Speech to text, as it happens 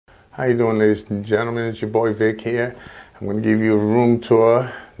How you doing, ladies and gentlemen? It's your boy Vic here. I'm going to give you a room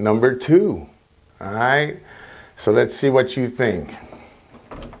tour number 2. All right? So let's see what you think.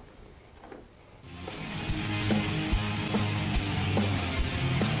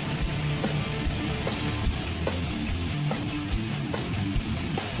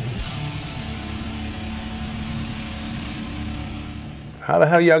 How the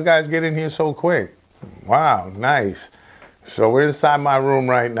hell y'all guys get in here so quick? Wow, nice. So we're inside my room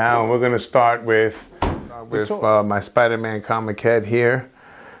right now, and we're going to start with my Spider-Man Comiket here,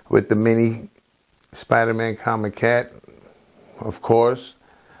 with the mini Spider-Man Comiket, of course.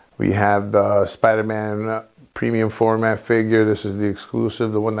 We have the Spider-Man premium format figure. This is the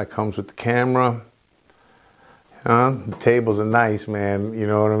exclusive, the one that comes with the camera. The tables are nice, man. You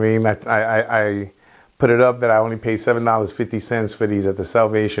know what I mean? I put it up that I only paid $7.50 for these at the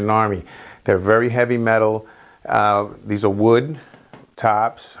Salvation Army. They're very heavy metal. These are wood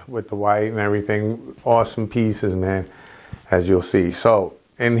tops with the white and everything. Awesome pieces, man, as you'll see. So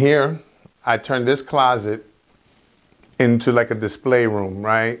in here, I turned this closet into like a display room,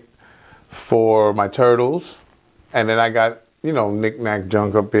 right, for my turtles. And then I got, you know, knick-knack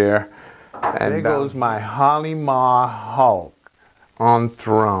junk up there. And there goes my Holly Ma Hulk on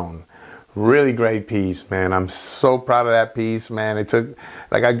throne. Really great piece, man. I'm so proud of that piece, man. It took,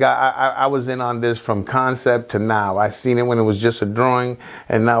 like, I was in on this from concept to now. I seen it when it was just a drawing,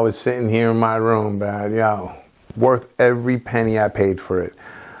 and now it's sitting here in my room, but yo, worth every penny I paid for it.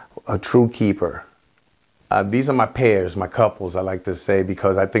 A true keeper. These are my pairs, my couples, I like to say,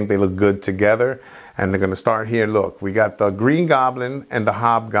 because I think they look good together. And they're gonna start here. Look, we got the Green Goblin and the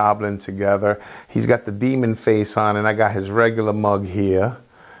Hobgoblin together. He's got the demon face on, and I got his regular mug here.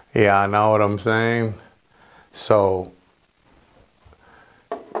 Yeah, I know what I'm saying. So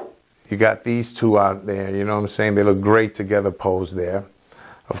you got these two out there, you know what I'm saying? They look great together posed there.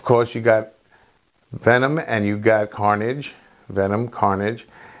 Of course, you got Venom and you got Carnage. Venom, Carnage.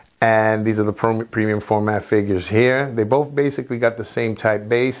 And these are the premium format figures here. They both basically got the same type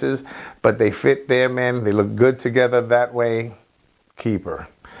bases, but they fit there, man. They look good together that way. Keeper.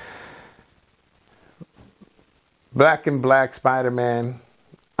 Black and Black Spider-Man.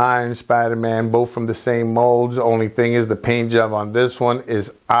 Iron Spider-Man, both from the same molds. Only thing is the paint job on this one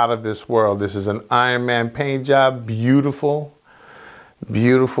is out of this world. This is an Iron Man paint job. Beautiful.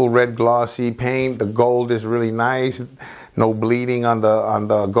 Beautiful red glossy paint. The gold is really nice. No bleeding on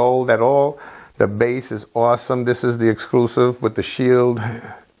the gold at all. The base is awesome. This is the exclusive with the shield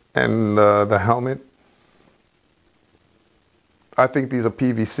and the helmet. I think these are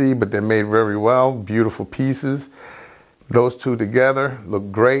PVC, but they're made very well. Beautiful pieces. Those two together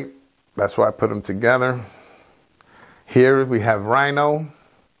look great. That's why I put them together. Here we have Rhino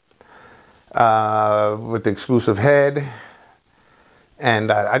with the exclusive head. And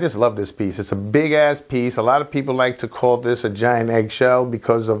I just love this piece. It's a big ass piece. A lot of people like to call this a giant eggshell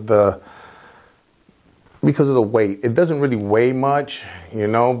because of the weight. It doesn't really weigh much, you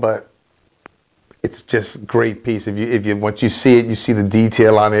know, but it's just a great piece. If you once you see it, you see the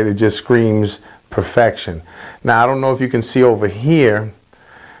detail on it. It just screams perfection. Now, I don't know if you can see over here,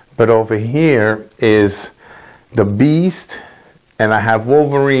 but over here is the Beast, and I have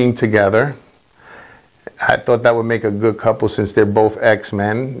Wolverine together. I thought that would make a good couple since they're both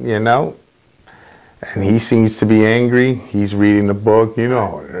X-Men, you know. And he seems to be angry. He's reading the book, you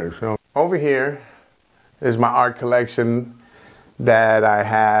know. So over here is my art collection that I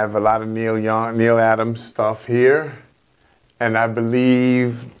have. A lot of Neal Adams stuff here. And I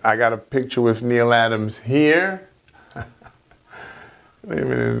believe I got a picture with Neal Adams here.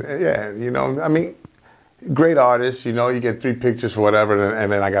 Yeah, you know, I mean, great artist, you know, you get 3 pictures for whatever,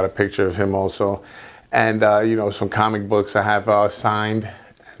 and then I got a picture of him also. And, you know, some comic books I have signed,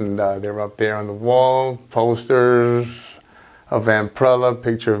 and they're up there on the wall. Posters of Vampirella,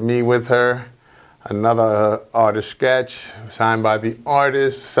 picture of me with her. Another artist sketch, signed by the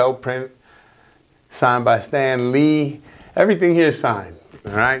artist, cell print, signed by Stan Lee. Everything here is signed.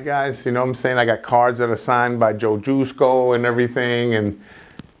 All right, guys, you know what I'm saying? I got cards that are signed by Joe Jusko and everything, and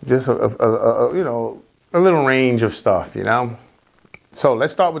just, you know, a little range of stuff, you know? So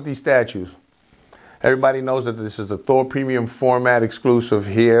let's start with these statues. Everybody knows that this is the Thor Premium Format exclusive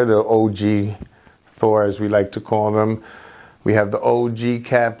here, the OG Thor, as we like to call them. We have the OG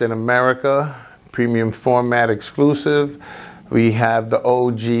Captain America Premium Format exclusive. We have the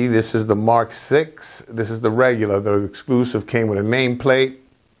OG, this is the Mark 6. This is the regular, the exclusive came with a nameplate.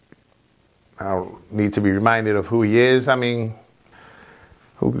 I don't need to be reminded of who he is. I mean,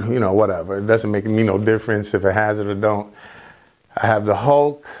 who, you know, whatever. It doesn't make me no difference if it has it or don't. I have the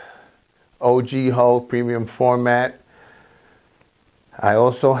Hulk, OG Hulk Premium Format. I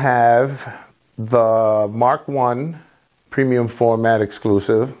also have the Mark I premium format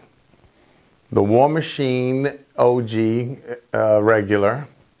exclusive, the War Machine OG regular,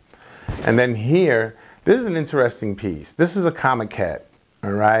 and then here, this is an interesting piece. This is a Comiket,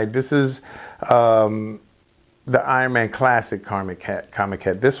 all right? This is the Iron Man Classic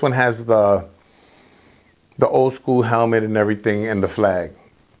Comiket. This one has the old school helmet and everything and the flag.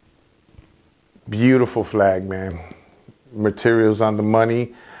 Beautiful flag, man. Materials on the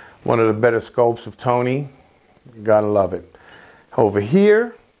money. One of the better sculpts of Tony. Gotta love it. Over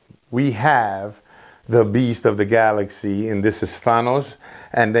here, we have the Beast of the Galaxy, and this is Thanos.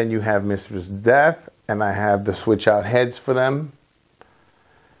 And then you have Mistress Death, and I have the switch out heads for them,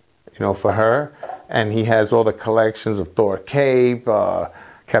 you know, for her. And he has all the collections of Thor cape,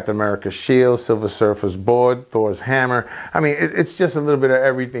 Captain America's shield, Silver Surfer's board, Thor's hammer. I mean, it's just a little bit of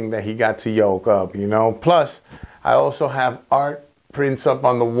everything that he got to yoke up, you know. Plus, I also have art prints up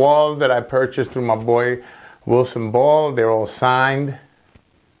on the wall that I purchased through my boy Wilson Ball. They're all signed.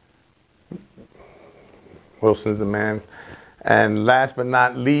 Wilson's the man. And last but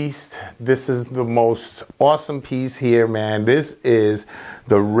not least, this is the most awesome piece here, man. This is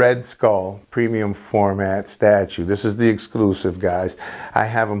the Red Skull premium format statue. This is the exclusive, guys. I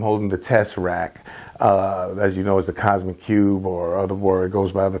have him holding the Tesseract. As you know, it's the Cosmic Cube, or other word, it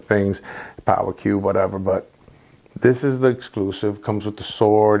goes by other things, Power Cube, whatever. But this is the exclusive. Comes with the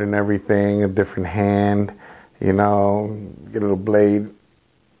sword and everything, a different hand, you know, get a little blade.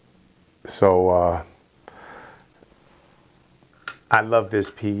 So, I love this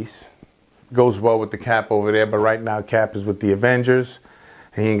piece. Goes well with the Cap over there, but right now Cap is with the Avengers,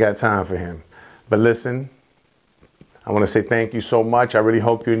 and he ain't got time for him. But listen, I want to say thank you so much. I really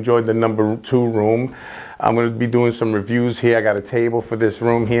hope you enjoyed the number 2 room. I'm going to be doing some reviews here. I got a table for this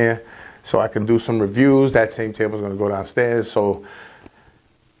room here, so I can do some reviews. That same table is going to go downstairs, so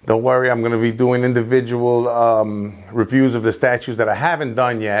don't worry. I'm going to be doing individual reviews of the statues that I haven't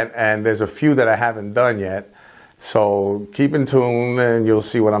done yet, and there's a few that I haven't done yet. So keep in tune and you'll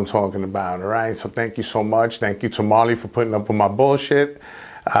see what I'm talking about, all right? So thank you so much. Thank you to Marley for putting up with my bullshit,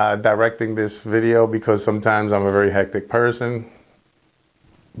 directing this video, because sometimes I'm a very hectic person.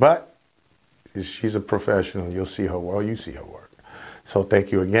 But she's a professional. You'll see her work. You see her work. So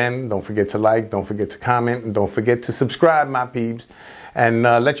thank you again. Don't forget to like. Don't forget to comment. And don't forget to subscribe, my peeps. And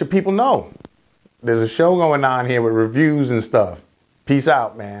let your people know. There's a show going on here with reviews and stuff. Peace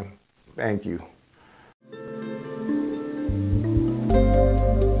out, man. Thank you.